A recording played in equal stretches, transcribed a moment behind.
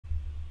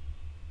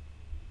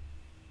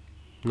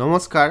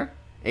নমস্কাৰ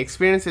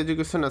experience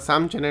education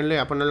Assam চেনেললৈ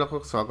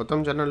আপোনালোকক স্বাগতম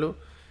জনালো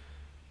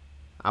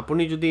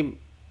আপুনি যদি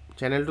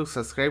চেনেলটো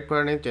সাবস্ক্ৰাইব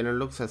কৰা নাই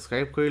চেনেলটো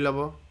সাবস্ক্ৰাইব কৰি ল'ব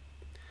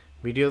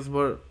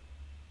ভিডিঅ'ছবোৰ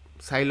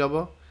চাই ল'ব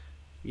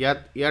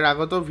ইয়াৰ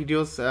আগতো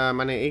ভিডিঅ'ছ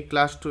মানে এই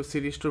ক্লাছটো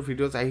সিৰিজটোৰ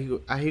ভিডিঅ'ছ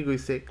আহি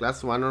গৈছে ক্লাছ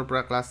 1 ৰ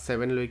পৰা ক্লাছ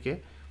 7 লৈকে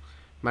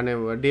মানে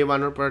ডে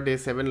 1 ৰ পৰা ডে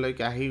 7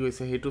 লৈকে আহি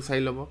গৈছে হেতু চাই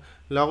ল'ব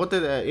লগতে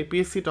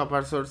APSC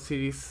টপাৰ্ছৰ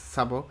সিৰিজ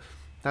চাব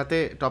তাতে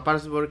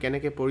টপাৰ্ছবোৰ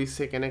কেনেকৈ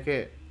পৰিছে কেনেকৈ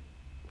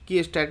কি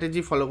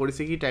স্ট্ৰ্যাটেজি ফলো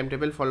কৰিছে কি টাইম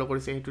টেবল ফলো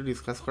কৰিছে হেতু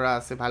ডিসকাস কৰা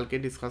আছে ভালকে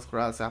ডিসকাস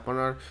কৰা আছে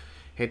আপোনাৰ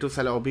হেতু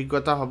চালে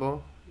অভিজ্ঞতা হ'ব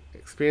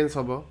এক্সপেৰিয়েন্স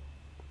হ'ব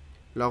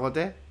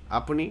লগতে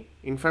আপুনি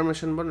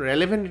ইনফৰমেশনবোৰ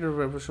ৰেলেভেন্ট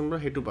ইনফৰমেশনবোৰ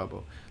হেতু পাব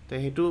তে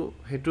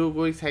হেতু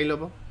গৈ চাই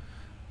ল'ব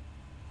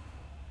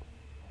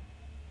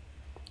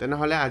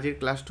তেনেহলে আজিৰ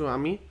ক্লাছটো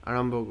আমি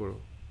আৰম্ভ কৰো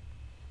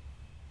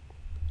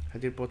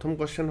আজিৰ প্ৰথম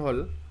কোৱেশ্চন হ'ল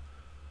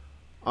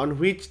on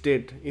which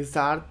date is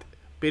the earth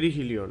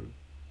perihelion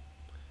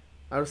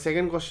আৰু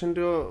সেকেন্ড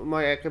কোৱেশ্চনটো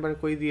মই একেবাৰে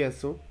কৈ দি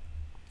আছো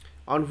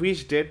on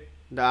which date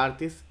the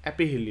earth is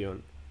aphelion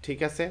ঠিক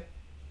আছে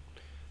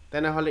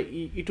তেনেহলে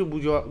ইটো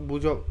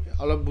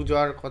অলপ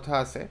বুজোৱাৰ কথা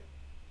আছে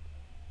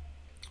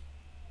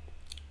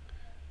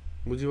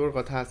বুজিবৰ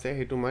কথা আছে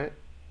হেতু মই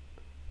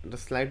এটা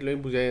স্লাইড লৈ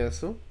বুজাই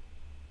আছো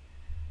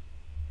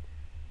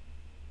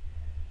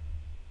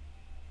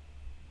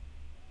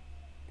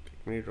এক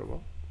মিনিট ৰব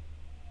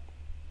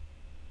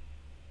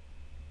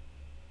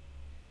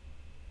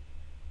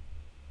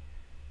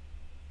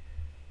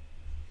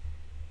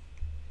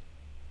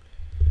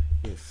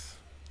yes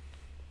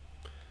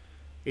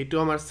এইটো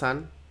আমাৰ সান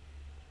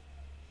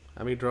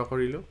আমি ড্ৰ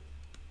কৰিলো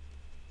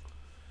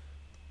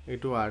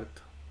এইটো আর্থ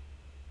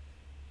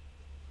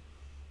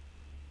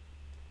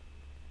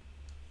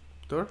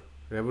তোর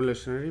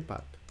রেভলিউশনারি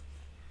পাথ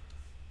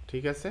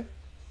ঠিক আছে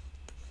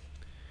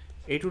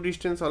এইটো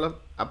ডিসটেন্স অলপ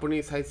আপুনি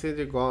চাইছে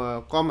যে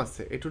কম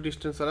আছে এইটো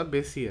ডিসটেন্স অলপ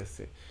বেশি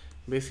আছে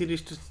বেশি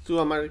ডিসটেন্সটো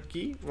আমাৰ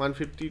কি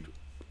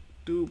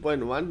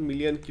 152.1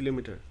 মিলিয়ন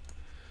কিলোমিটাৰ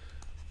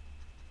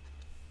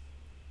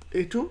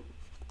এইটো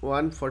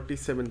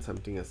 147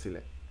 সামথিং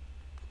আছিলে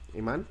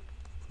ইমান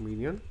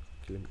মিলিয়ন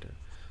কিলোমিটাৰ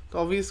তো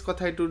অবভিয়াস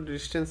কথা এইটো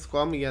ডিসটেন্স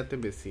কম ইয়াতে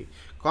বেশি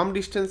কম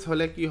ডিসটেন্স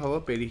হলে কি হ'ব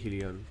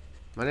পেৰিহিলিয়ন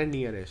মানে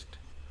নিয়াৰেস্ট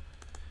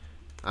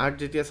আৰ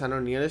যেতিয়া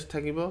সানৰ নিয়াৰেস্ট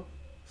থাকিব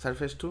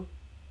সাৰফেসটো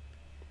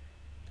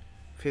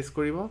ফেস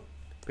কৰিব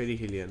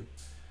পেৰিহিলিয়ন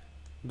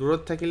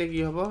দূৰত থাকিলে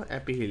কি হ'ব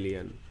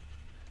এপিহিলিয়ন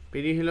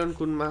পেৰিহিলিয়ন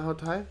কোন মাহত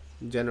হয়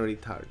জানুৱাৰী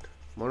 3rd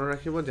মনত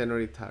ৰাখিব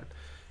জানুৱাৰী 3rd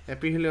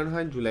এপিহিলিয়ন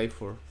হয় জুলাই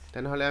 4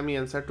 তেনেহলে আমি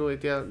আনসাৰটো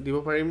এতিয়া দিব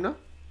পাৰিম না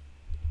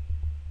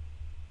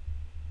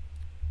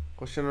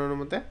কোশ্চেনৰ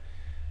অনুমতে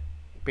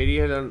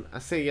পেৰিহিলিয়ন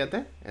আছে ইয়াতে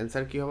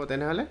আনসাৰ কি হ'ব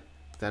তেনেহলে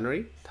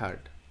জানুৱাৰী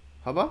 3rd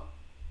হ'ব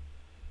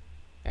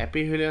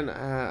এপিহিলিয়ন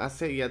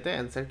আছে ইয়াতে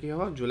আনসাৰ কি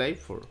হ'ব জুলাই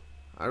 4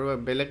 আৰু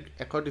বেলেগ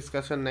একো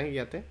ডিসকাশন নাই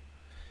ইয়াতে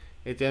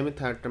এতিয়া আমি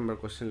 3rd নম্বৰ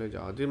কোশ্চেন লৈ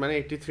যাও আজি মানে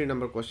 83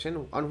 number question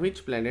on which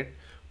planet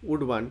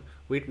would one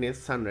witness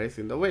sunrise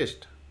in the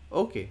west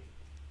okay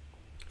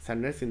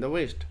sunrise in the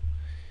west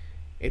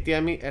এতিয়া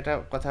আমি এটা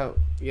কথা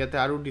ইয়াতে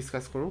আৰু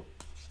ডিসকাস কৰো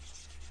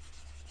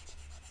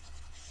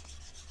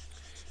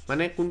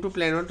মানে কোনটো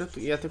প্ল্যানেট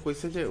ইয়াতে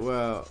কৈছে যে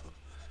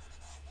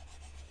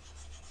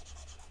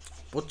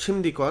পশ্চিম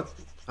দিকত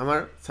আমাৰ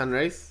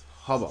সানৰাইজ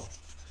হ'ব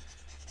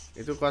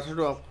এটো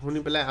কথাটো শুনি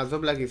পেলাই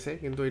আজব লাগিছে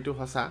কিন্তু এটো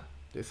হসা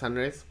যে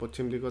সানৰাইজ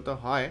পশ্চিম দিকত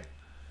হয়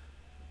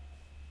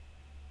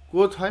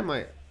কোত হয়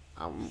মই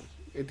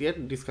এতিয়া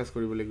ডিসকাস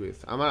কৰিবলৈ গৈ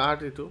আছো আমাৰ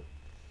আৰ্ট এটো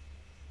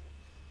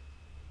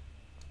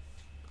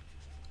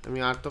আমি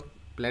আৰ্টক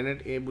প্ল্যানেট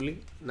এ বুলি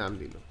নাম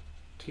দিলো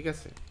ঠিক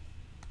আছে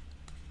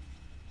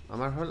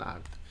আমাৰ হল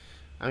আৰ্ট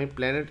আমি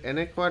প্ল্যানেট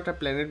এনে কোৱাটা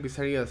প্ল্যানেট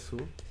বিচাৰি আছো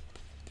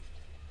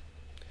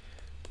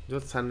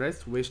যত সানৰাইজ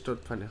ওয়েস্টত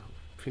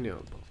ফিনে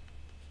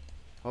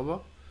হ'ব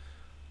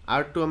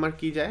আৰ্টটো আমাৰ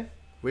কি যায়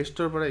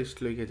ওয়েস্টৰ পৰা ইষ্ট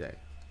লৈকে যায়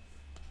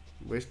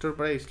ওয়েস্টৰ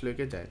পৰা ইষ্ট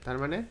লৈকে যায় তাৰ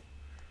মানে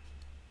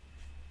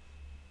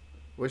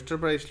ওয়েস্টৰ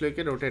পৰা ইষ্ট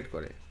লৈকে ৰোটেট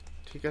কৰে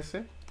ঠিক আছে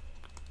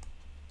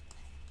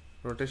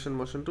ৰোটেশন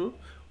মোশনটো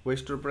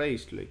ওয়েস্টৰ পৰা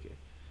ইষ্ট লৈকে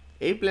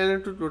এই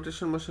প্ল্যানেটৰ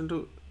ৰোটেশন মোশনটো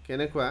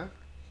কেনেকুৱা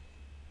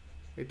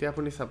এতিয়া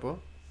আপুনি চাপ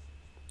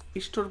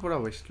ইষ্টৰ পৰা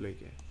ওয়েস্ট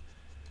লৈকে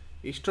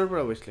ইষ্টৰ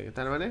পৰা ওয়েস্ট লৈকে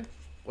তাৰ মানে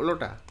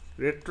ওলোটা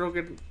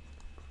ৰেট্ৰোগ্ৰেড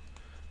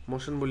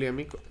মোশন বুলি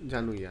আমি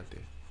জানো ইয়াতে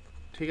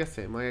ঠিক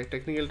আছে মই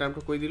টেকনিক্যাল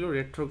টাৰ্মটো কৈ দিলো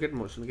ৰেট্ৰোগ্ৰেড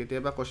মোশন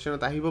কেতিয়াবা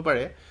কোশ্চেনত আহিব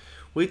পাৰে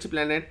which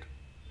planet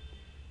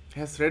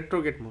has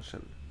retrograde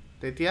motion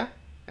তেতিয়া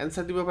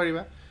आंसर দিব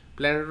পাৰিবা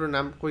প্ল্যানেটৰ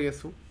নাম কৈ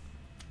আছো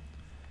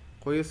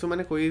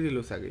মানে কৈ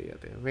দিলো সাগে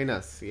ইয়াতে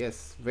ভেনাস yes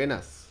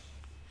ভেনাস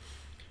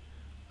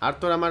আর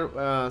তোর আমার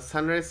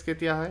সানরাইজ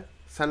কেতিয়া হয়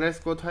সানরাইজ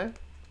কোত হয়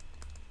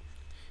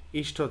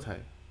ইষ্টত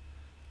হয়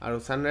আর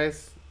সানরাইজ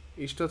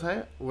ইষ্টত হয়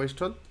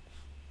ওয়েস্টত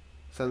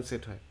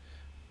সানসেট হয়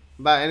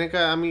বা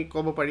এনেকা আমি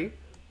কব পারি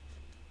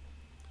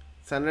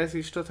সানরাইজ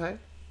ইষ্টত হয়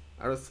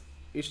আর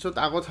ইষ্টত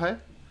আগত হয়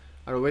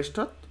আর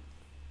ওয়েস্টত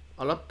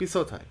অলপ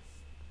পিছত হয়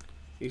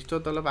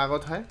ইষ্টত অলপ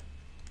আগত হয়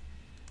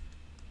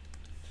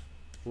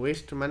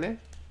ওয়েস্ট মানে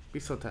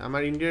পিছত হয়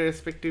আমাৰ ইন্ডিয়াৰ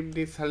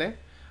ৰেসপেক্টিভলি চালে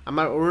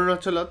আমাৰ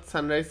অৰুণাচলত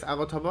ছানৰাইজ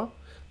আগত হ'ব,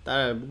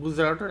 তাৰ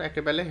গুজৰাটৰ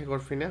একেবাৰে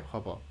শেষৰ পিনে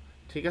হ'ব।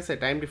 ঠিক আছে,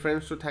 টাইম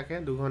ডিফাৰেঞ্চটো থাকে,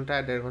 2 ঘণ্টা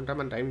 1.5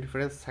 ঘণ্টামান টাইম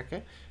ডিফাৰেঞ্চ থাকে,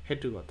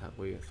 সেইটো কথা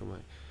কৈ আছোঁ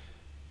মই।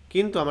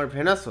 কিন্তু আমাৰ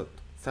ভেনাছত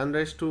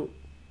ছানৰাইজটো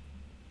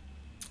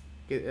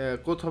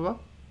ক'ত হ'ব?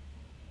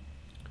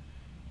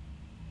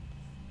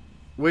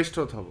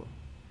 ৱেষ্টত হ'ব।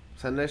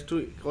 ছানৰাইজটো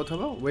ক'ত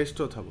হ'ব?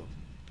 ৱেষ্টত হ'ব।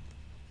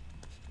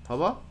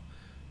 হ'ব,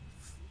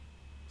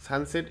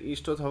 ছানছেট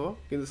ইষ্টত হ'ব,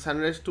 কিন্তু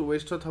ছানৰাইজটো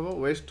ৱেষ্টত হ'ব।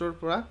 ৱেষ্টৰ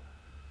পৰা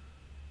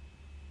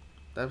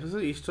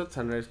তাৰপিছত ইষ্টত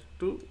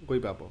ছানৰাইজটো গৈ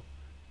পাব।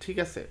 ঠিক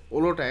আছে,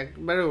 ওলোটা,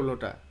 একবাৰে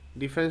ওলোটা।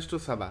 ডিফাৰেঞ্চটো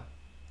চাবা,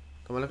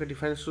 তোমালোকে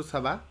ডিফাৰেঞ্চটো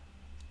চাবা।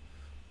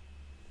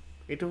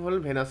 এইটো হ'ল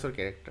ভেনাছৰ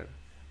কেৰেক্টাৰ।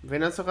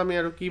 ভেনাছক আমি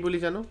আৰু কি বুলি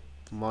জানো?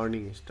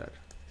 Morning star,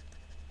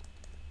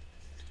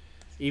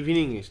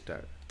 evening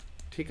star.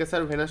 ঠিক আছে,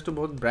 আৰু ভেনাছটো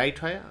বহুত ব্ৰাইট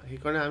হয়,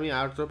 সেইকাৰণে আমি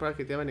আৰ্থৰ পৰা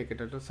কেতিয়াবা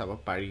নেগেটিভটো চাব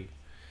পাৰি।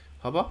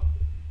 হ'ব,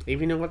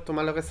 ইভিনিঙত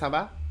তোমালোকে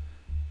চাবা,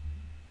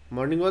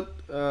 মৰ্ণিঙত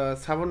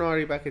চাব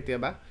নোৱাৰিবা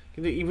কেতিয়াবা,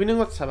 কিন্তু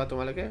ইভিনিঙত চাবা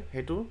তোমালোকে।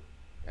 সেইটো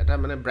এটা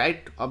মানে ব্ৰাইট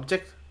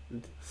অবজেক্ট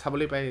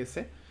চাবলৈ পাই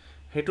আছে,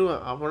 সেইটো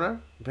আপোনাৰ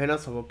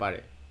ভেনাছ হ'ব পাৰে।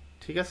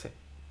 ঠিক আছে,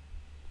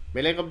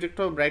 বেলেগ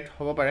অবজেক্টটো ব্ৰাইট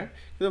হ'ব পাৰে,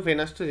 কিন্তু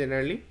ভেনাছটো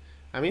জেনেৰেলি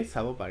আমি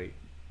চাব পাৰি।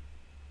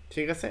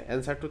 ঠিক আছে,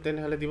 এনচাৰটো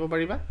তেনেহ'লে দিব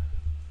পাৰিবা।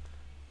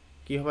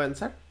 কি হ'ব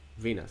এনচাৰ?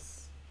 ভিনাছ।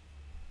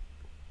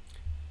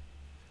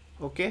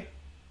 অ'কে,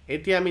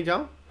 এতিয়া আমি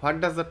যাওঁ, what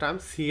does the term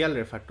CL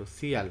refer to?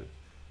 CL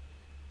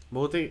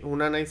বহুতেই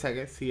শুনা নাই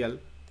চাগে। চিএল,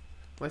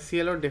 মই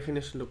চিএলৰ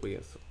ডেফিনেশ্যনটো কৈ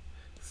আছোঁ।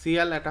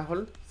 চিএল এটা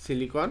হ'ল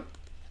চিলিকন,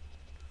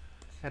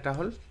 এটা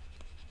হ'ল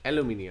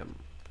এলুমিনিয়াম।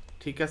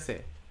 ঠিক আছে,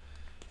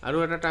 আৰু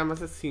এটা টাৰ্ম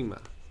আছে চিমা।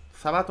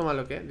 চাবা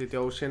তোমালোকে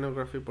যেতিয়া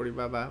অ'চিয়ানোগ্ৰাফি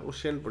পঢ়িবা বা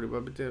অ'চিয়ান পঢ়িবা,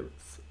 যেতিয়া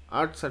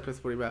আৰ্থ ছাৰ্ফেচ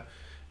পঢ়িবা,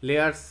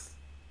 লেয়াৰ্ছ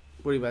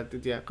পঢ়িবা,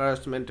 তেতিয়া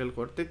কাৰাষ্ট মেণ্টেল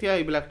ক'ড, তেতিয়া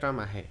এইবিলাক টাৰ্ম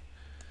আহে।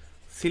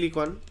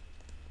 চিলিকন,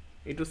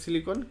 এইটো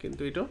চিলিকন,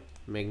 কিন্তু এইটো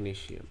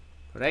মেগনেছিয়াম,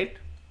 ৰাইট?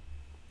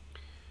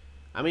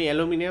 আমি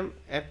এলুমিনিয়াম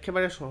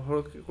একেবাৰে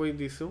সহজকৈ কৈ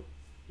দিছোঁ।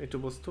 এইটো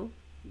বস্তু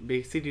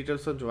বেছি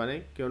ডিটেইলছত যোৱা নাই,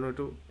 কিয়নো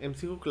এইটো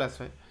MCQ ক্লাছ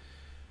হয়।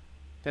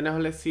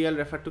 তেনেহ'লে চিএল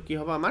ৰেফাৰ টু কি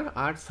হ'ব? আমাৰ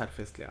আৰ্থ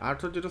ছাৰ্ফেচ লেয়াৰ,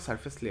 আৰ্থৰ যিটো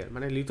ছাৰ্ফেচ লেয়াৰ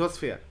মানে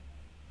লিথ'স্ফিয়াৰ।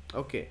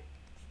 অ'কে,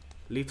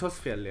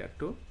 লিথ'স্ফিয়াৰ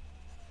লেয়াৰটো,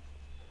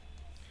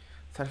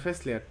 ছাৰ্ফেচ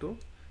লেয়াৰটো,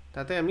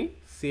 তাতে আমি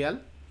চিএল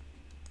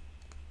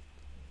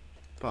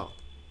পাওঁ।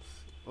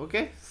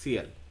 অ'কে,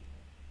 চিএল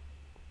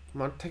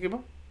মনত থাকিব।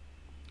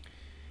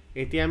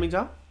 এতিয়া আমি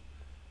যাওঁ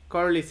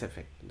কৰ্লিছ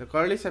effect. The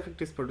কৰ্লিছ effect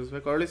is produce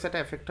বাই, কৰ্লিছ এটা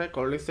এফেক্ট হয়।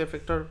 কৰ্লিছ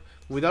এফেক্টৰ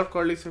without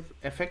কৰ্লিছ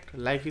effect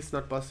life is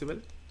not possible.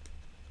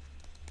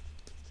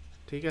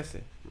 ঠিক আছে,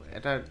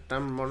 এটা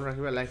টাৰ্ম মনত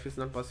ৰাখিবা, life is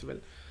not possible.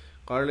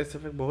 কৰ্লিছ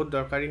effect বহুত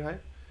দৰকাৰী হয়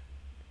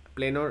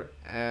প্লেনৰ,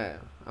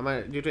 আমাৰ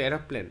যিটো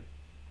এৰ'প্লেন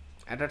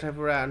এটা ঠাইৰ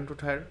পৰা আনটো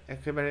ঠাইৰ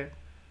একেবাৰে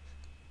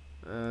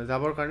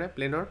যাবৰ কাৰণে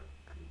প্লেনৰ,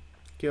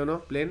 কিয়নো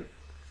প্লেন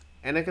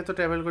এনেকৈতো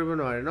ট্ৰেভেল কৰিব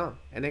নোৱাৰে ন,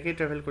 এনেকৈয়ে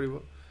ট্ৰেভেল কৰিব।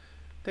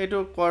 তো এইটো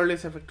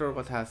কৰ্লিছ এফেক্টৰ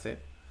কথা আছে।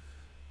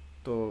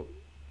 তো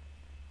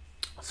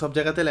চব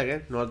জেগাতে লাগে,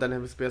 নৰ্দাৰ্ণ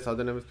হেমিস্ফিয়াৰ,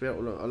 ছাউদাৰ্ণ হেমিস্ফিয়াৰ,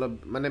 অলপ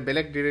মানে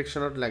বেলেগ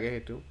ডিৰেকশ্যনত লাগে।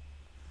 সেইটো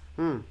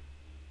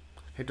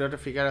এটা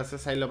ফিগাৰ আছে,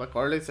 চাই ল'বা।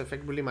 কৰ্লিছ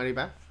এফেক্ট বুলি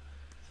মাৰিবা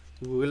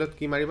গুগলত,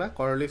 কি মাৰিবা?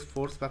 কৰ্লিছ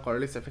ফ'ৰ্চ বা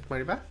কৰ্লিছ এফেক্ট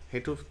মাৰিবা,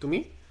 সেইটো তুমি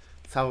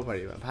চাব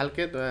পাৰিবা।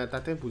 ভালকৈ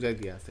তাতে বুজাই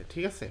দিয়া আছে।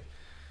 ঠিক আছে,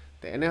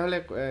 তো এনেহ'লে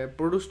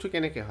প্ৰডিউচটো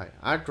কেনেকৈ হয়?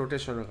 আৰ্থ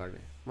ৰোটেশ্যনৰ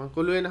কাৰণে, মই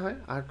ক'লোৱে নহয়,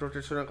 আৰ্থ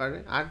ৰোটেশ্যনৰ কাৰণে।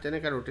 আৰ্থ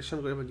যেনেকৈ ৰোটেশ্যন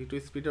কৰিব, যিটো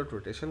স্পীডত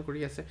ৰোটেশ্যন কৰি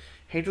আছে,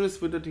 সেইটো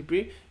স্পীডত টিপি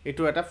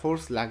এইটো এটা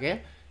ফ'ৰ্চ লাগে।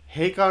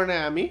 সেইকাৰণে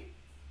আমি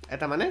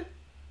এটা মানে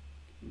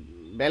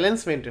বেলেঞ্চ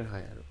মেইনটেইন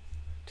হয় আৰু।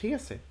 ঠিক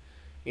আছে,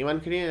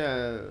 ইমানখিনি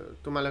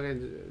তোমালোকে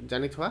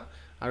জানি থোৱা,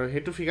 আৰু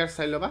সেইটো ফিগাৰ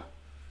চাই ল'বা।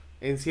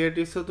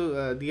 NCERTছতো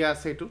দিয়া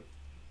আছে এইটো।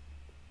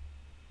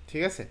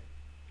 ঠিক আছে,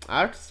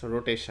 আৰ্থছ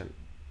ৰোটেশ্যন।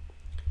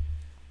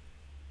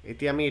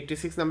 এতিয়া আমি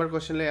 86 নম্বৰ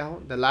কুৱেশ্যনলৈ আহোঁ।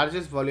 The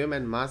largest volume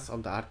and much of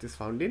the earth is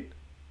found in,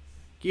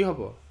 কি হ'ব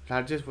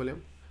লাৰ্জেষ্ট ভলিউম?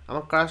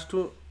 আমাৰ ক্ৰাষ্টটো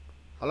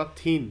অলপ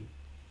থিন,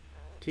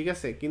 ঠিক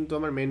আছে, কিন্তু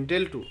আমাৰ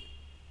মেণ্টেলটো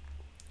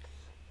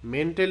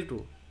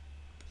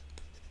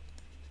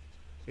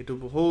এইটো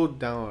বহুত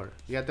ডাঙৰ।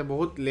 ইয়াতে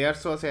বহুত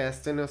লেয়াৰ্ছো আছে,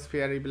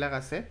 এষ্টেনস্ফিয়াৰ এইবিলাক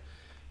আছে।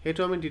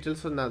 সেইটো আমি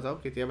ডিটেইলছত নাযাওঁ,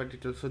 কেতিয়াবা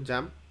ডিটেইলছত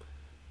যাম।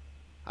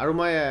 আৰু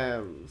মই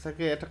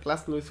চাগে এটা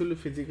ক্লাছ লৈছিলোঁ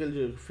ফিজিকেল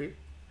জিঅ'গ্ৰাফি,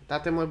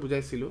 তাতে মই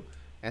বুজাইছিলোঁ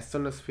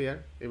এষ্টেনস্ফিয়াৰ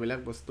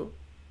এইবিলাক বস্তু,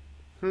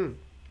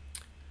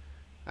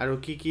 আৰু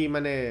কি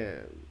মানে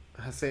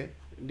আছে,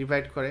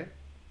 ডিভাইড কৰে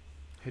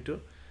সেইটো।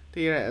 তো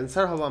ইয়াৰ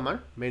এনচাৰ হ'ব আমাৰ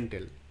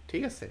মেণ্টেল।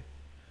 ঠিক আছে,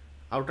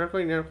 আউটাৰকৈ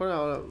ইনাৰকৈ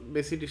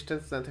বেছি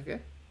ডিষ্টেঞ্চ নাথাকে।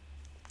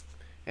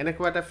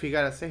 এনেকুৱা এটা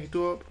ফিগাৰ আছে,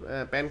 সেইটো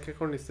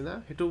পেনকেকৰ নিচিনা,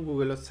 সেইটো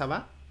গুগলত চাবা,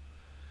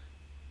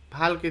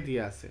 ভালকৈ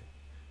দিয়া আছে।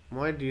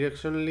 মই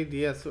ডিৰেকশ্যন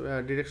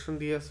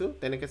দি আছোঁ,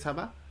 তেনেকৈ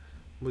চাবা,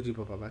 বুজিব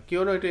পাবা।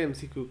 কিয়নো এইটো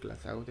MCQ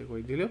ক্লাছ, আগতে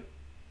কৈ দিলোঁ।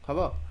 হ'ব,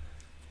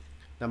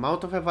 the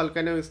mouth of A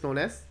volcano is known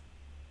as,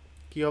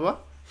 কি হ'ব?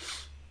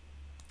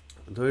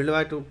 ধৰি লোৱা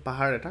এইটো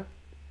পাহাৰ এটা,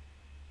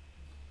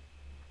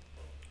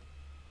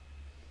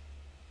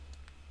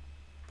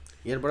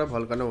 ইয়াৰ পৰা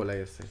ভলকানো ওলাই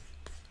আছে।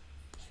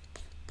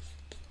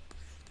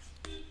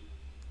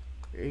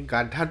 এই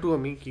গাধাটো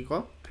আমি কি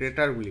কওঁ?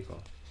 ক্ৰেটাৰ বুলি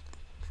কওঁ।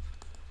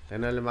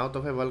 তেনেহ'লে mouth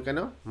of A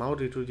volcano, mouth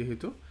ইটো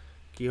যেহেতু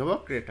কি হ'ব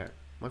ক্ৰেটাৰ।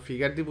 মই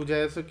ফিগাৰ দি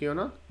বুজাই আছোঁ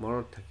কিয়নো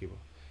মনত থাকিব।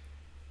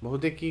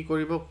 বহুতে কি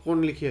কৰিব কোন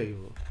লিখি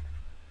আহিব,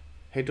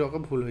 সেইটো আকৌ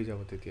ভুল হৈ যাব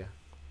তেতিয়া।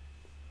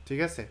 ঠিক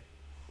আছে।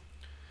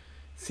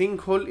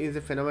 Sync-whole is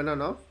a phenomenon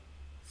of,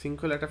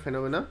 sync-whole এটা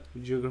ফেনোমেনন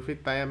জিঅ'গ্ৰাফিত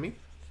পাই আমি।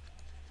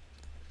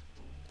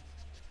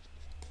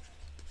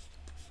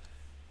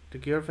 তো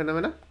কিহৰ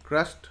ফেনোমেনন?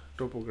 Crust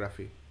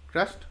টপোগ্ৰাফি,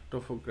 crust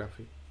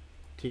টপোগ্ৰাফি।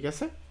 ঠিক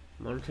আছে,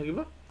 মনত থাকিব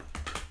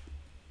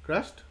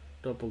ক্ৰাষ্ট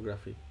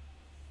টপোগ্ৰাফি।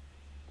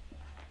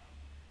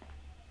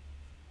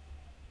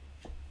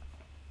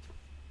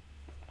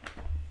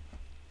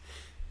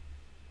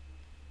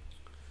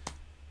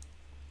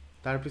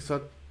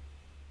 তাৰপিছত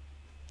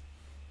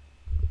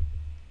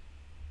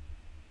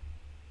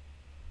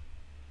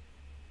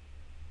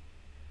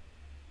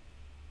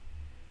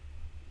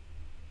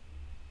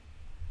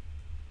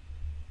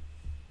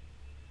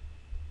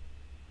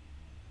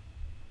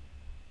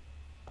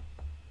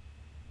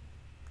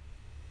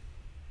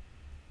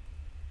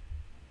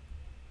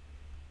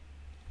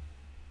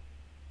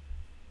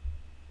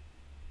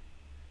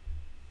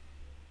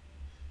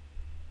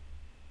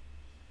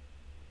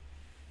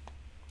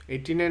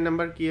 89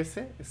 নম্বৰ কি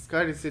আছে?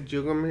 Scar is a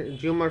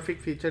জিঅ'মৰ্ফিক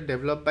feature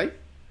develop বাই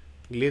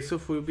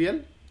গ্লেছ'ফুবিয়েল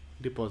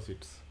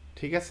ডিপজিটছ।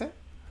 ঠিক আছে।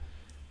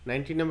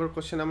 90 নম্বৰ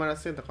কুৱেশ্যন আমাৰ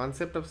আছে, the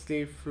concept of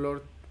slip floor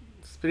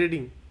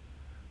spreading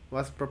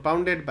was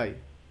প্ৰপাউণ্ডেড বাই,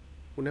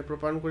 কোনে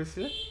প্ৰপাউণ্ড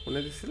কৰিছিলে, কোনে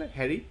দিছিলে?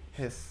 হেৰি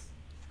হেছ।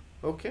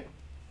 অ'কে,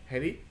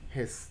 হেৰি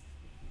হেছ।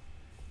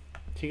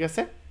 ঠিক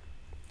আছে।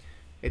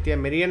 এতিয়া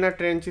Mariana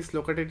trench is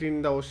located in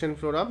the ocean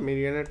floor of,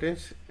 Mariana trench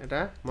এটা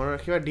মনত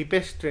ৰাখিবা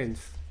ডিপেষ্ট trench,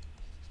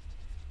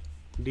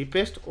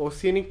 ডিপেষ্ট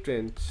অ'চিয়ানিক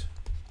trench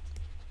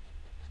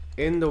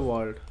in the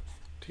world.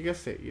 ঠিক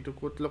আছে, এইটো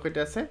ক'ত লোকেট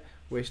আছে?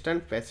 Western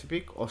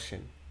Pacific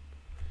ocean.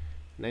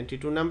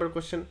 92 number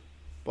question,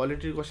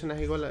 পলিটিৰ question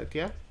আহি গ'ল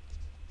এতিয়া।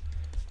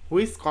 Who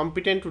is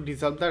competent two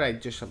dissolved the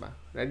Rajya Sabha?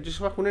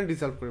 Rajya Sabha কোনে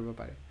ডিজলভ কৰিব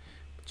পাৰে?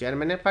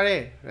 চেয়াৰমেনে পাৰে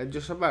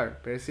ৰাজ্যসভাৰ,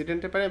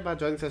 প্ৰেচিডেণ্টে পাৰে, বা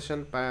joint session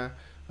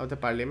of the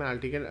parliament.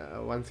 Article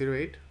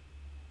 108,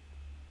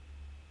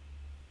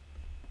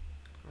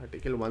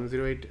 article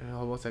 108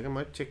 হ'ব চাগে,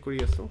 মই চেক কৰি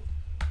আছোঁ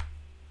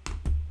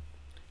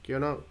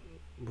কিয়নো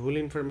ভুল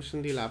ইনফৰমেশ্যন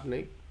দি লাভ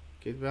নাই,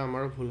 কেতিয়াবা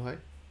আমাৰো ভুল হয়।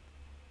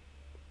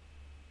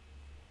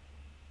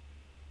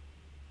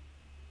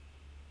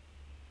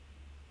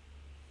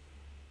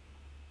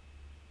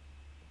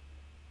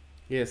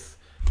 য়েছ,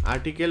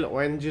 আৰ্টিকেল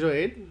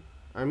 108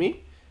 আমি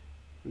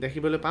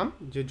দেখিবলৈ পাম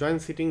যে জইণ্ট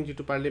চিটিং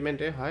যিটো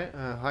পাৰ্লিমেণ্টে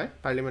হয়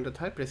পাৰ্লিমেণ্টত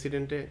হয়,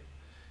 প্ৰেচিডেণ্টে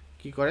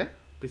কি কৰে,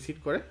 প্ৰিচিড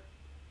কৰে,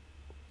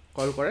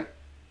 কল কৰে,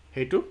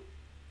 সেইটো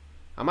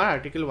আমাৰ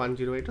আৰ্টিকেল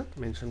 108ত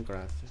মেনশ্যন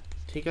কৰা আছে।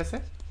 ঠিক আছে,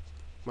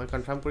 মই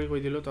কনফাৰ্ম কৰি কৈ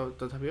দিলোঁ,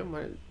 তথাপিও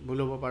মই ভুল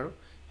হ'ব পাৰোঁ,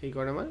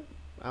 সেইকাৰণে মই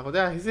আগতে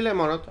আহিছিলে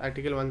মনত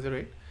আৰ্টিকেল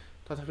 108,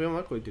 তথাপিও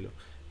মই কৈ দিলোঁ।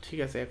 ঠিক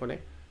আছে, একো নাই।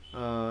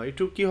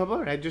 এইটো কি হ'ব?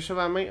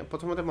 ৰাজ্যসভা আমি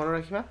প্ৰথমতে মনত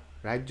ৰাখিবা,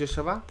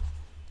 ৰাজ্যসভা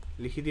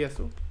লিখি দি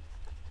আছোঁ,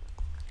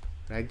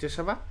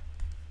 Rajya Sabha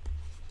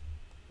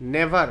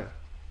never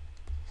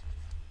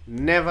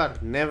never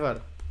never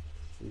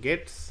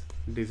gets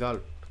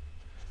dissolved.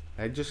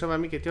 Rajya Sabha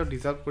আমি কেতিয়াও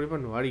ডিজলভ কৰিব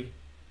নোৱাৰি।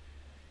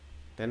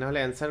 তেনেহ'লে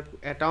এনচাৰ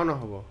এটাও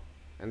নহ'ব,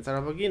 এনচাৰ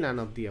হ'ব কি? None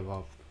of the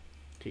এভভ।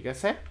 ঠিক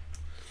আছে।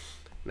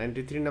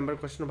 93 number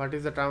question, what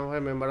is the term of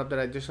A member of the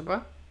Rajya Sabha?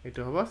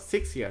 এইটো হ'ব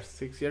 6 ইয়াৰ্ছ।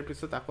 6 ইয়াৰ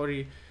পিছত আকৌ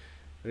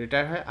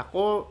ৰিটায়াৰ হয়,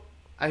 আকৌ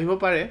আহিব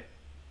পাৰে,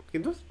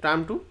 কিন্তু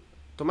টাৰ্মটো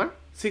তোমাৰ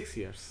 6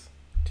 ইয়াৰ্ছ।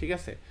 ঠিক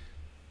আছে।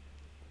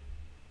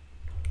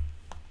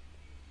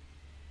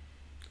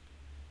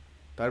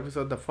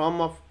 তাৰপিছত the form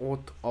of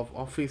oath of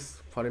office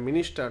for A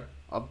minister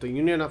of the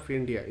union of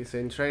India is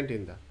এনশ্ৰাইণ্ড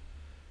in the,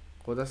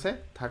 ক'ত আছে?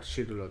 3rd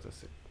শিডিউলত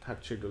আছে, 3rd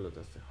শিডিউলত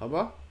আছে। হ'ব।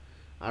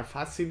 আৰু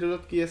 1st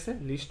শিডিউলত কি আছে?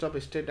 List of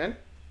state and,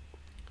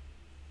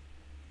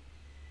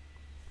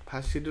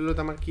 1st শিডিউলত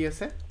আমাৰ কি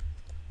আছে?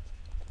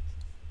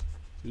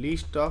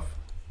 List of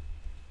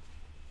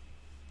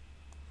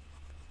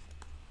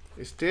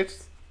states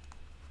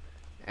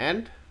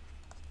and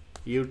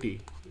UT,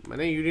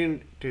 মানে ইউনিয়ন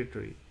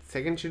টেৰিটৰী।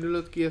 2nd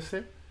শিডিউলত কি আছে?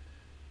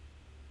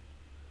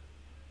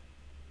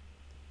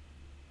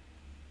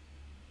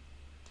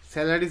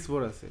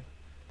 চেলাৰিজবোৰ আছে।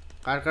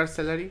 কাৰ কাৰ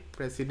চেলাৰী?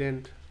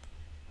 প্ৰেচিডেণ্ট,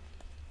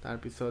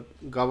 তাৰপিছত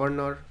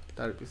গভৰ্ণৰ,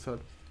 তাৰপিছত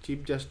চিফ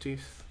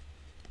জাষ্টিচ,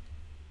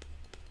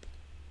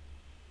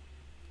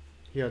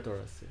 সিহঁতৰ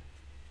আছে।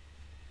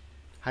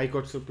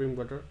 হাইকোৰ্ট, সুপ্ৰিম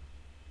কোৰ্টৰ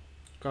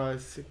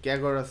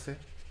কেগৰ আছে,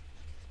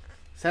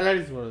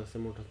 চেলাৰিজবোৰ আছে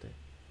মুঠতে।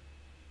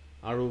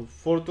 আৰু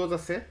 4th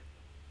আছে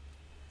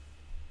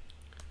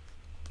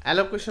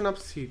এল'কেশ্যন অফ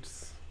চিটছ।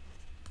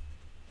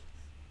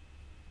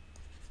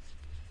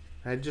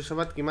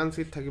 ৰাজ্যসভাত কিমান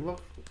চিট থাকিব,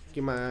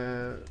 কিমান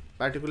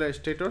পাৰ্টিকুলাৰ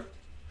ষ্টেটৰ,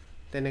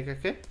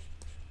 তেনেকুৱাকৈ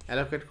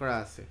এল'কেট কৰা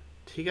আছে।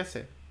 ঠিক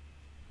আছে।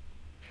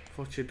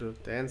 4th schedule.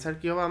 এনচাৰ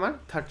কি হ'ব আমাৰ?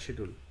 3rd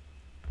schedule.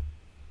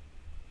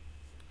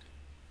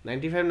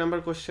 95 number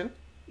question,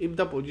 if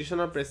the position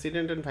of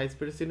president and vice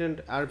president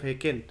R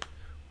vacant,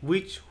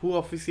 who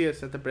অফিচিয়েটছ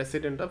at the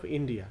president of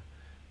India?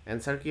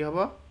 Answer কি হ'ব?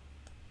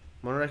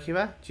 মনত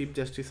ৰাখিবা, চিফ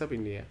জাষ্টিচ অফ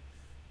ইণ্ডিয়া।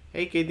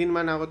 এই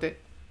কেইদিনমান আগতে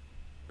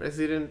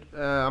প্ৰেচিডেণ্ট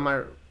আমাৰ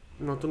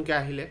নতুনকৈ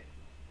আহিলে,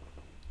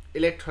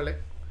 ইলেক্ট হ'লে,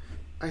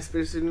 ভাইচ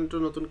প্ৰেচিডেণ্টটো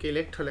নতুনকৈ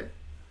ইলেক্ট হ'লে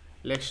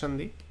ইলেকশ্যন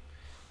দি।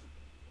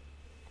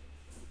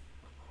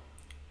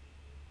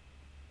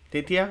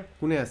 তেতিয়া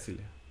কোনে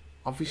আছিলে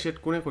অফিচিয়েট,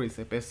 কোনে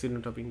কৰিছে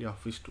প্ৰেচিডেণ্ট অফ ইণ্ডিয়া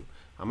অফিচটো?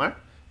 আমাৰ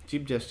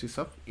চিফ জাষ্টিচ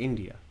অফ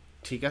ইণ্ডিয়া।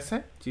 ঠিক আছে,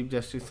 চিফ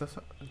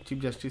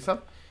জাষ্টিচ অফ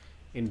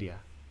ইণ্ডিয়া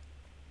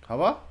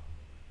হ'ব।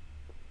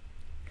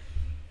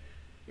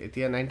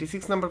 এতিয়া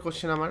 96 নম্বৰ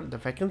কুৱেশ্যন আমাৰ, the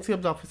vacancy of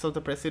the office of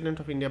the president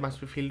of India must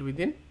B field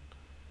within,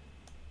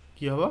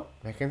 কি হ'ব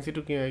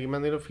ভেকেঞ্চিটো কিমান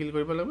দিনত ফিল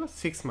কৰিব লাগিব?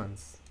 6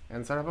 months।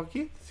 এনচাৰ হ'ব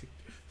কি?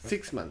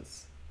 6 months।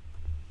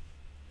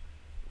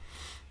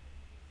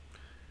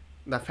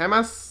 The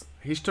famous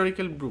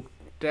historical book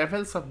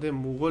travels of the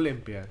Mughal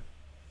empire,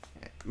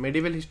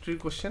 medieval হিষ্ট্ৰীৰ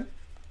question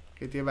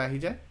কেতিয়াবা আহি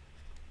যায়,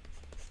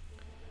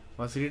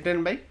 was written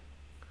by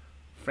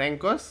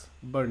Franks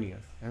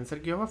বাৰ্নিয়াৰ। Answer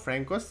কি হ'ব?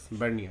 ফ্ৰেংকছ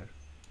বাৰ্নিয়াৰ।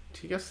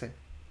 ঠিক আছে।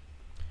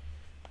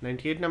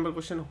 98 number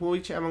question,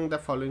 which among the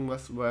following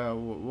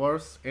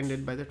wars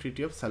ended by the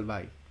Treaty of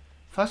Salbai?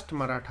 First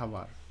Maratha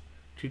War,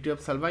 Treaty of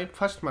Salbai,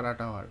 First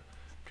Maratha War,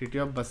 Treaty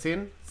of Bassein,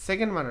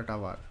 Second Maratha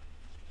War।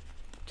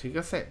 ঠিক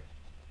আছে।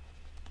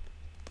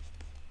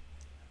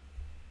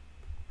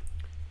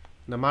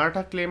 The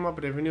Maratha claim of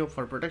revenue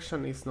for protection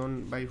is known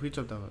by which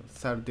of the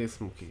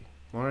Sardeshmukhi?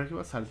 মনে ৰাখিব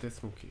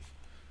Sardeshmukhi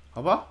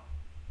হ'ব।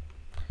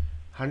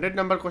 100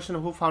 number question,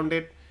 who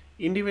founded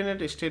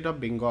independent state of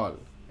Bengal?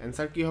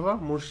 Answer কি হ'ব?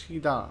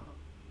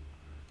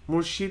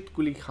 মুৰ্শিদ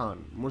কুলি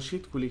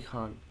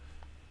খান।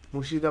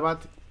 মুৰ্শিদাবাদ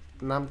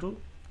নামটো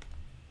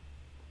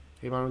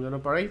সেই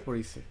মানুহজনৰ পৰাই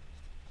পৰিছে,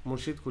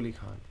 মুৰ্শিদ কুলি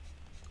খান।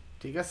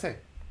 ঠিক আছে।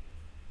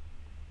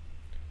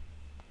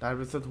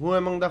 তাৰপিছত, who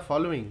among the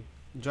following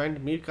joint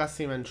Mir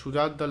Qasim and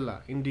Shuja-ud-Daula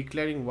in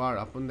ডিক্লেয়াৰিং war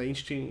upon the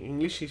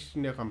English East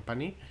India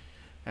company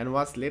and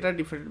was letter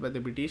defeated by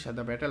the British at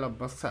the battle of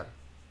boxer?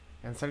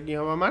 Answer কি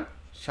হ'ব আমাৰ?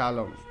 শ্বাহ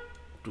আলম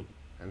টু।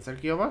 এনচাৰ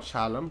কি হ'ব?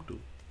 শ্বাহ আলম টু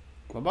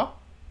হ'ব।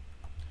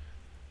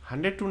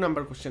 102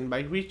 number question,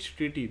 by which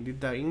treaty did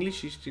the English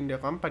East India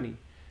Company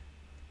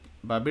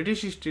বা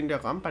British East India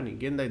Company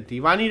gain the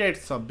Diwani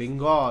rights of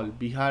Bengal,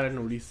 Bihar and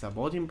Odisha?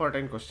 Both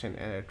important question.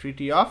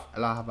 Treaty of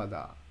Allahabad,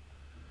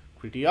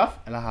 Treaty of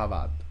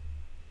Allahabad।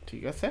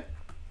 ঠিক আছে।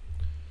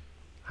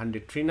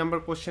 103 number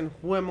question,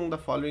 who among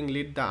the following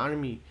led the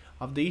army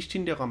of the East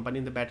India Company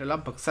in the Battle of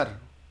Buxar?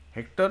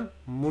 Hector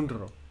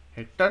Munro।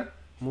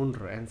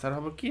 Answer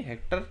হ'ব কি?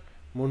 Hector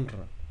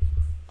Munro।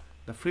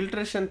 The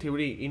filtration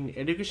theory in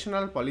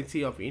educational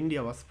policy of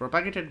India was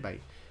propagated by,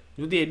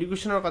 যদি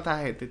এডুকেশ্যনৰ কথা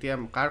আহে তেতিয়া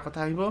কাৰ কথা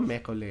আহিব?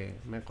 Macaulay,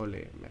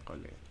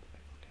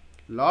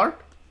 lord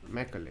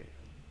Macaulay.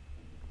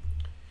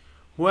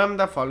 Who am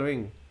the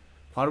following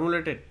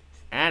formulated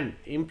and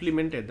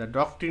implemented the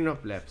doctrine of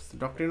lapse?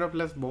 Doctrine of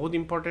lapse বহুত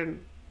important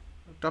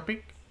topic.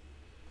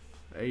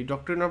 এই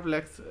doctrine of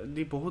lapse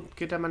দি বহুত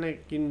কেইটা মানে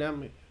কিংডম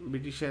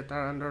ব্ৰিটিছে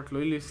তাৰ আণ্ডাৰত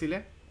লৈ লৈছিলে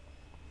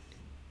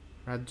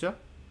ৰাজ্য।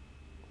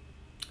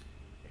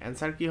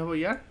 এনচাৰ কি হ'ব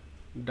ইয়াৰ?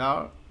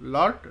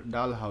 Lord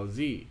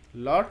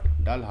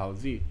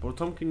Dalhousie.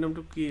 প্ৰথম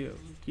কিংডমটো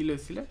কি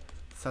লৈছিলে?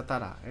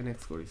 সাতাৰা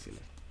এনেক্স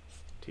কৰিছিলে।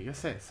 ঠিক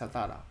আছে,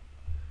 সাতাৰা।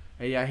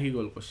 এই আহি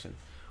গ'ল question.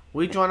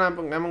 Which one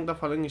among the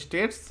following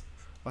states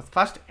was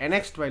first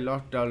annexed by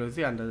Lord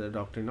Dalhousie under the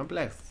doctrine of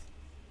lapse?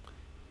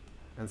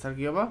 Answer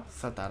কি হ'ব?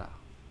 Satara.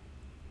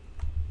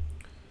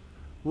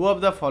 Who of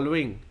the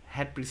following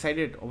had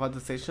presided over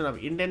the session of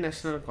Indian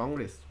National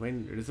Congress when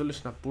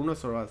resolution of Purna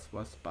Swaraj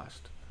was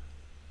passed?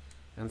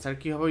 Answer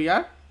কি হ'ব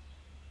ইয়াৰ?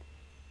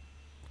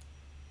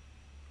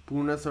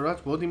 Purna Swaraj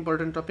বহুত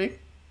important topic.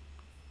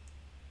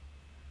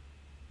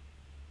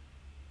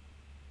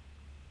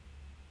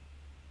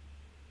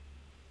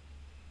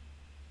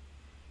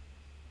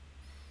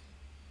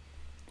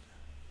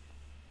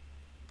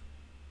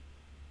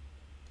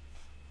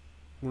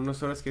 Purna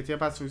Swaraj কেতিয়া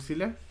পাছ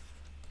হৈছিলে?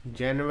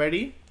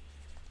 January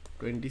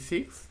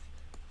 26,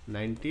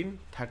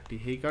 1930।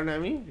 সেইকাৰণে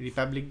আমি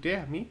Republic day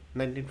আমি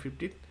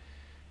 1950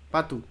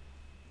 পাতোঁ,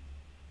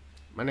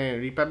 মানে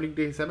ৰিপাব্লিক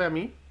ডে হিচাপে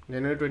আমি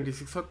January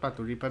 26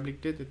 পাতোঁ। ৰিপাব্লিক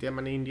ডে তেতিয়া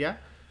মানে ইণ্ডিয়া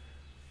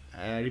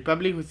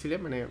ৰিপাব্লিক হৈছিলে,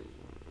 মানে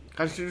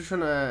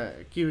কনষ্টিটিউশ্যন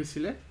কি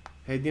হৈছিলে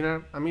সেইদিনা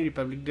আমি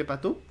ৰিপাব্লিক ডে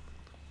পাতোঁ।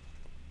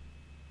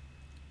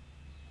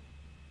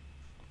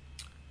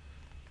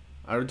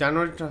 আৰু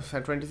January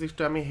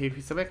 26টো আমি সেই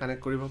হিচাপে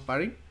কানেক্ট কৰিব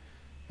পাৰিম।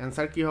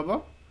 এনচাৰ কি হ'ব?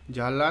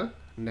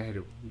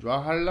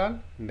 জৱাহৰলাল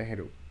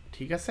নেহেৰু।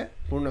 ঠিক আছে।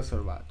 পূৰ্ণ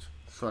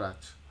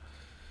Swaraj.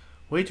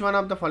 Which one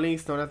of the following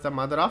is known as the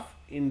mother of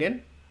Indian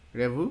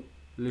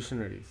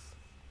revolutionaries?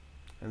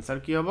 Answer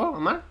কি হ'ব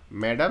আমাৰ?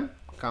 মেডাম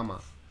কামা।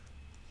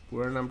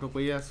 পুৰা নামটো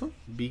কৈ আছোঁ,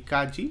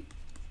 বিকাজি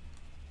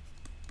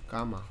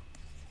কামা।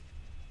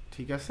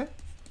 ঠিক আছে,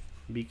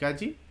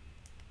 বিকাজি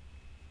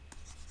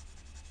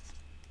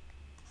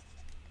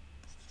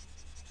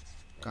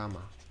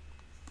কামা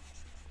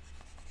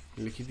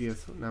লিখি দি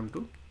আছোঁ নামটো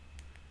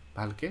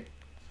ভালকে।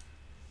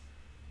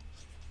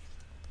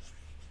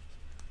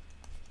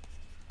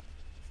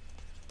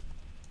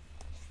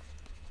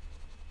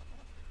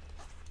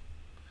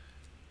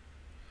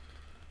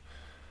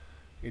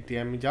 এতিয়া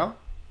আমি যাওঁ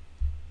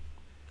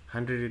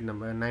 108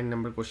 নম্বৰ 9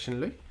 নম্বৰ কোৱেশ্চন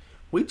লৈ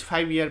which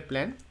 5-year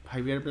plan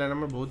 5-year plan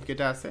আমাৰ বহুত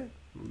কেটা আছে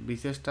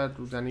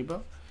বিশেষটাটো জানিব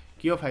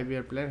কিয়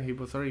 5-year plan সেই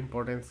বছৰৰ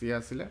ইম্পৰ্টেন্স ইয়া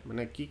আছিলে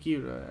মানে কি কি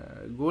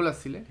গোল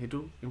আছিলে হেতু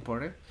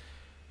important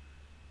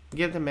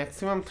give the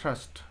maximum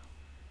thrust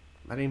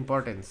মানে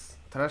ইম্পৰ্টেন্স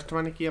thrust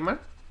মানে কি আমাৰ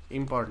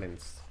ইম্পৰ্টেন্স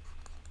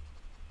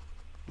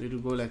যেটো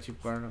গোল অ্যাচিভ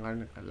কৰাৰ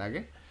কাৰণে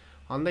লাগে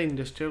on the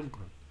industrial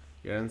growth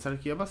your answer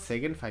কি হ'ব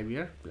second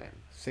 5-year plan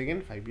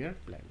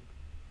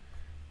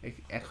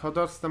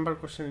 110 number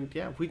question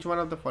intia which one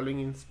of the following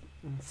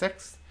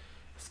insects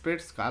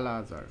spreads kala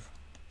azar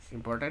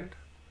important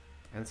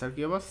answer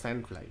ki hobo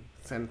sandfly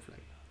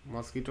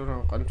mosquito no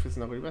confuse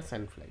na koriba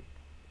sandfly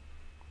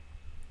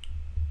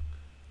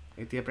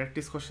etia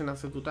practice question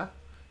ase duta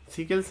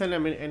sickle cell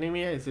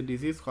anemia is a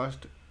disease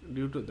caused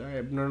due to the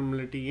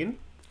abnormality in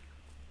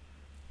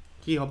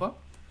ki hobo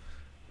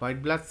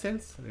white blood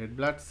cells red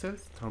blood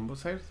cells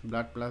thrombocytes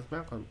blood plasma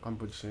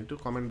composition to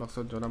comment box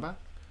ot jonaba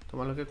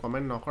tomaloke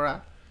comment nokora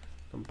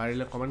তুমি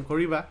পাৰিলে comment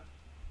কৰিবা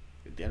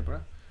এতিয়াৰ পৰা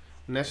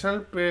national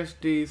press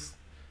day is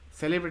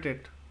সেলিব্ৰেটেড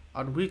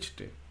on which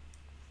day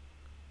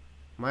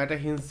মই এটা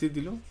hints দি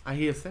দিলো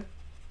আহি আছে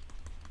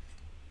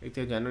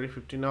এতিয়া জানুৱাৰী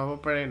 15 হ'ব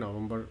পাৰে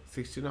নৱেম্বৰ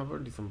 16 হ'ব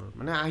ডিসেম্বৰ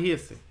মানে আহি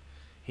আছে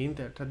হিন্ট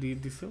এটা দি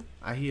দিছো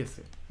আহি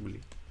আছে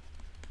বুলি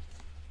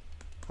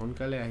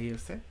সোনকালে আহি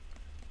আছে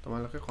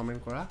তোমালোকে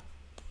কমেন্ট কৰা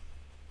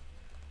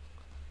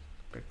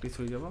প্ৰেক্টিস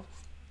হৈ যাব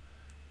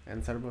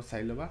এনসাৰ বোৰ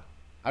চাই লবা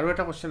আৰু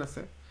এটা কোৱেশ্চন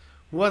আছে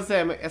Who was the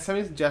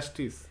Assamese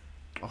justice,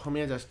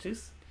 Ahomia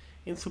justice,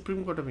 in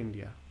Supreme Court of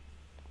India?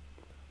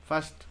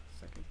 First,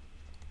 second.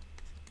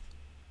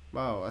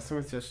 Wow,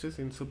 Assamese justice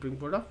in Supreme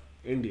Court of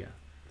India.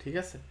 ठीक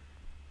है से?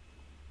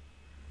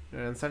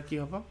 Your answer की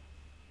होगा?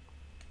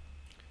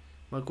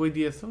 मैं कोई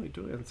दिया सो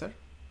इटू answer.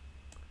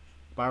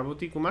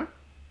 पार्वती कुमार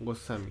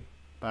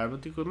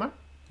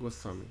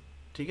गोस्वामी.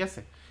 ठीक है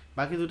से?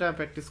 बाकी दूटा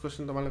practice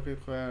question तो मालूम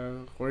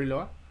कोई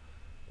लो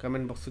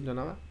comment box में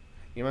जाना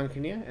इमान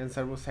खिनिया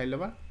answer वो साइल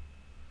लो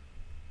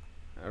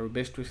আৰু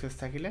বেস্ট উইশেছ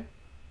থাকিলে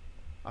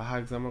আহা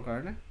এক্সামৰ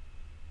কাৰণে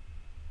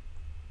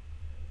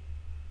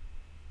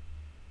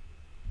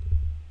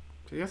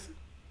ঠিক আছে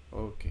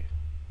ওকে